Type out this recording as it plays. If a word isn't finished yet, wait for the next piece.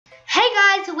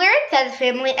guys, we're in Feather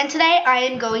Family, and today I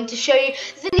am going to show you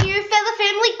the new Feather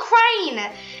Family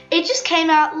crane. It just came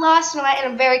out last night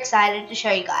and I'm very excited to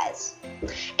show you guys.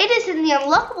 It is in the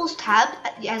Unlockables tab.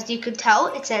 As you can tell,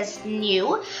 it says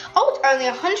new. Oh, it's only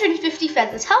 150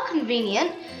 feathers. How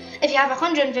convenient. If you have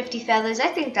 150 feathers, I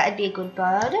think that'd be a good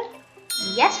bird.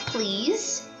 Yes,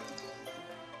 please.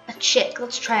 A chick.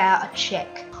 Let's try out a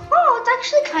chick. Oh, it's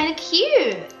actually kind of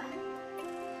cute.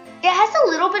 It has a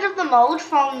little bit of the mold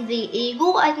from the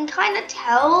eagle, I can kind of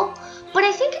tell, but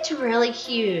I think it's really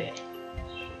cute.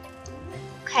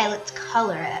 Okay, let's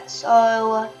color it.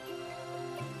 So,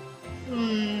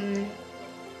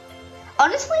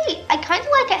 honestly, I kind of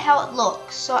like it how it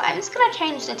looks, so I'm just going to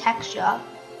change the texture.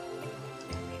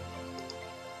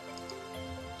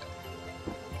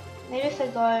 Maybe if I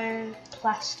go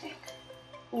plastic.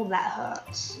 Oh, that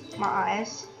hurts my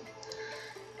eyes.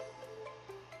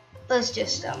 Let's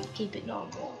just keep it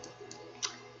normal.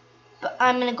 But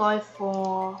I'm gonna go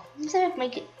for, instead of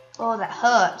make it, oh that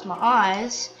hurts my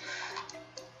eyes.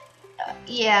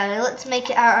 Yeah, let's make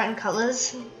it our own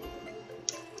colors.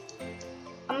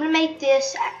 I'm gonna make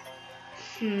this,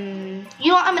 you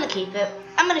know what, I'm gonna keep it.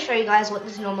 I'm gonna show you guys what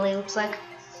this normally looks like.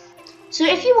 So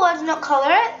if you were to not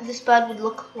color it, this bird would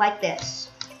look like this.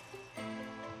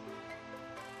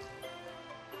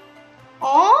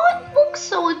 Oh, it looks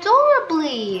so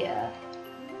adorably.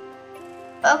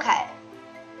 Okay.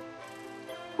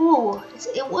 Ooh,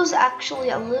 it was actually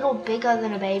a little bigger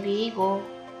than a baby eagle.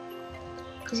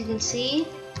 Because you can see,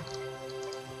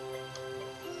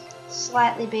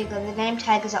 slightly bigger. The name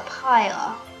tag is up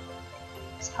higher.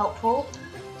 It's helpful.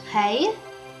 Okay.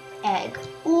 Egg.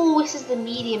 Ooh, this is the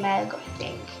medium egg, I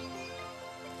think.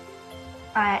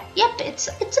 Alright, yep, it's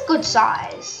a good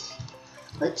size.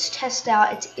 Let's test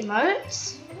out its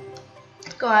emotes.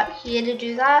 Go out here to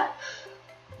do that.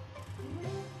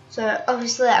 So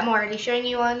obviously I'm already showing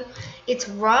you one. It's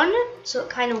run, so it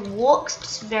kind of walks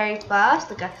just very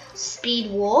fast, like a speed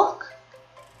walk.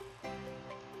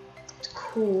 It's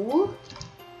cool.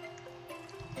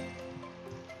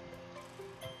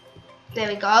 There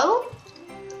we go.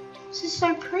 This is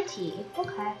so pretty.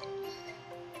 Okay.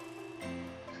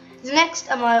 The next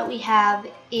emote we have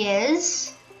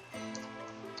is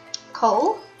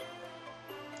Cole.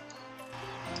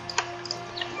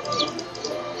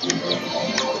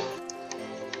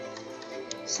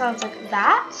 Sounds like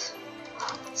that.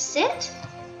 Sit.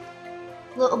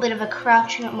 A little bit of a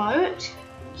crouching emote.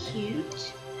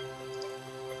 Cute.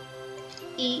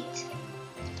 Eat.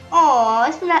 Aw,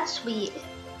 isn't that sweet?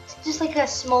 It's just like a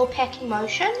small pecking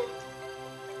motion.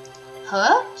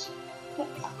 Hurt.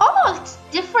 Oh, it's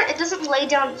different. It doesn't lay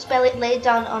down its belly, it lays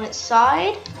down on its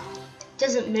side.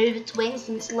 Doesn't move its wings,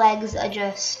 and its legs are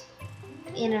just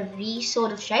in a V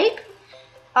sort of shape.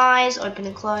 Eyes open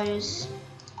and close.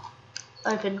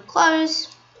 Open,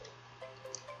 close.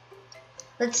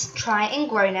 Let's try and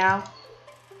grow now.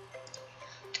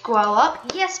 To grow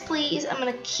up, yes please. I'm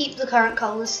gonna keep the current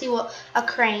colors, see what a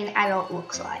crane adult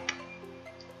looks like.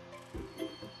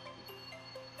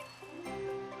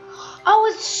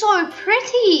 Oh, it's so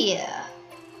pretty.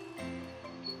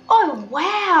 Oh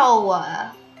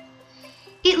wow.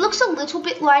 It looks a little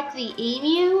bit like the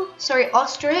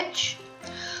ostrich.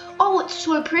 Oh, it's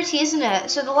so pretty, isn't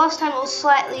it? So the last time it was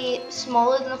slightly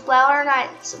smaller than the flower, and now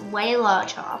it's way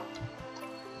larger.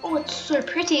 Oh, it's so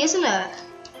pretty, isn't it?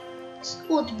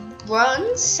 Oh, it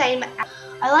runs, same.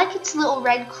 I like its little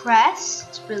red crest.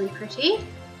 It's really pretty.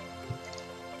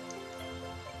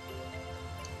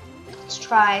 Let's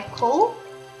try cool.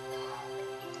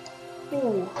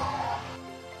 Ooh.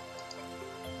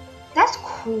 That's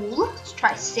cool. Let's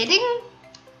try sitting.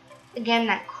 Again,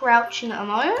 that crouching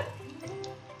emote.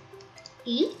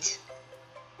 Eat.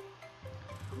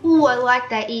 Ooh, I like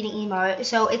that eating emote.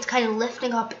 So it's kind of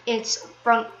lifting up its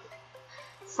front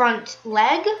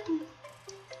leg.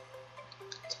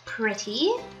 It's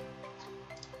pretty.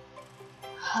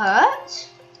 Hurt.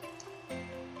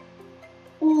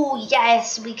 Ooh,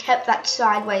 yes, we kept that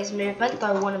sideways movement,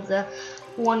 though one of the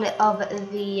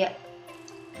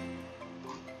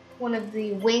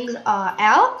wings are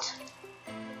out.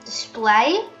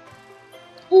 Display.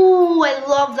 Ooh, I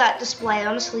love that display. I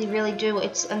honestly really do.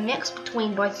 It's a mix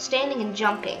between both standing and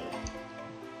jumping.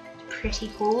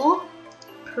 Pretty cool.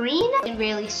 Preen. It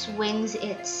really swings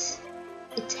its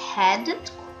head.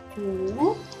 It's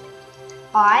cool.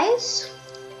 Eyes.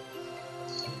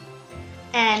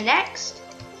 And next.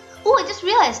 Oh, I just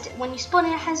realized when you spawn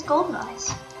it has golden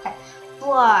eyes. Okay.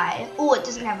 Fly. Oh, it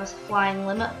doesn't have a flying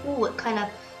limit. Oh, it kind of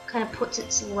puts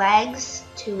its legs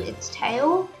to its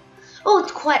tail. Oh,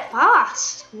 it's quite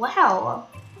fast. Wow.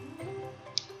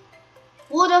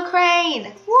 Water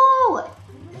crane. Whoa.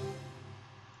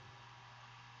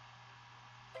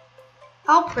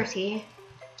 How pretty.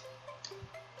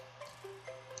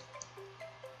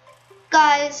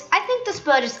 Guys, I think this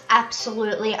bird is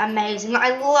absolutely amazing.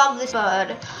 I love this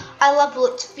bird. I love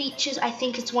its features. I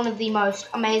think it's one of the most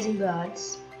amazing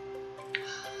birds.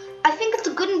 I think it's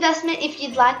a good investment if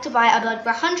you'd like to buy a bird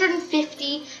for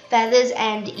 150 feathers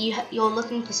and you're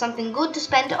looking for something good to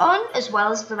spend it on, as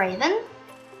well as the raven.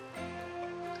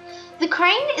 The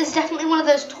crane is definitely one of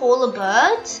those taller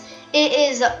birds. It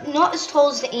is not as tall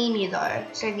as the emu though,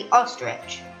 so the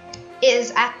ostrich. It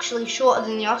is actually shorter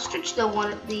than the ostrich. They're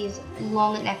one of these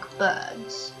long neck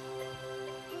birds.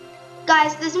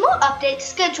 Guys, there's more updates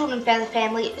scheduled in Feather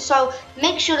Family, so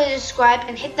make sure to subscribe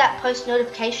and hit that post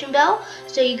notification bell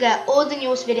so you get all the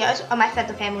newest videos on my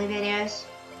Feather Family videos.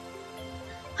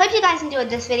 Hope you guys enjoyed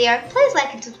this video. Please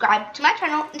like and subscribe to my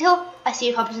channel. Until I see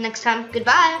you puppers next time,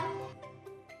 goodbye!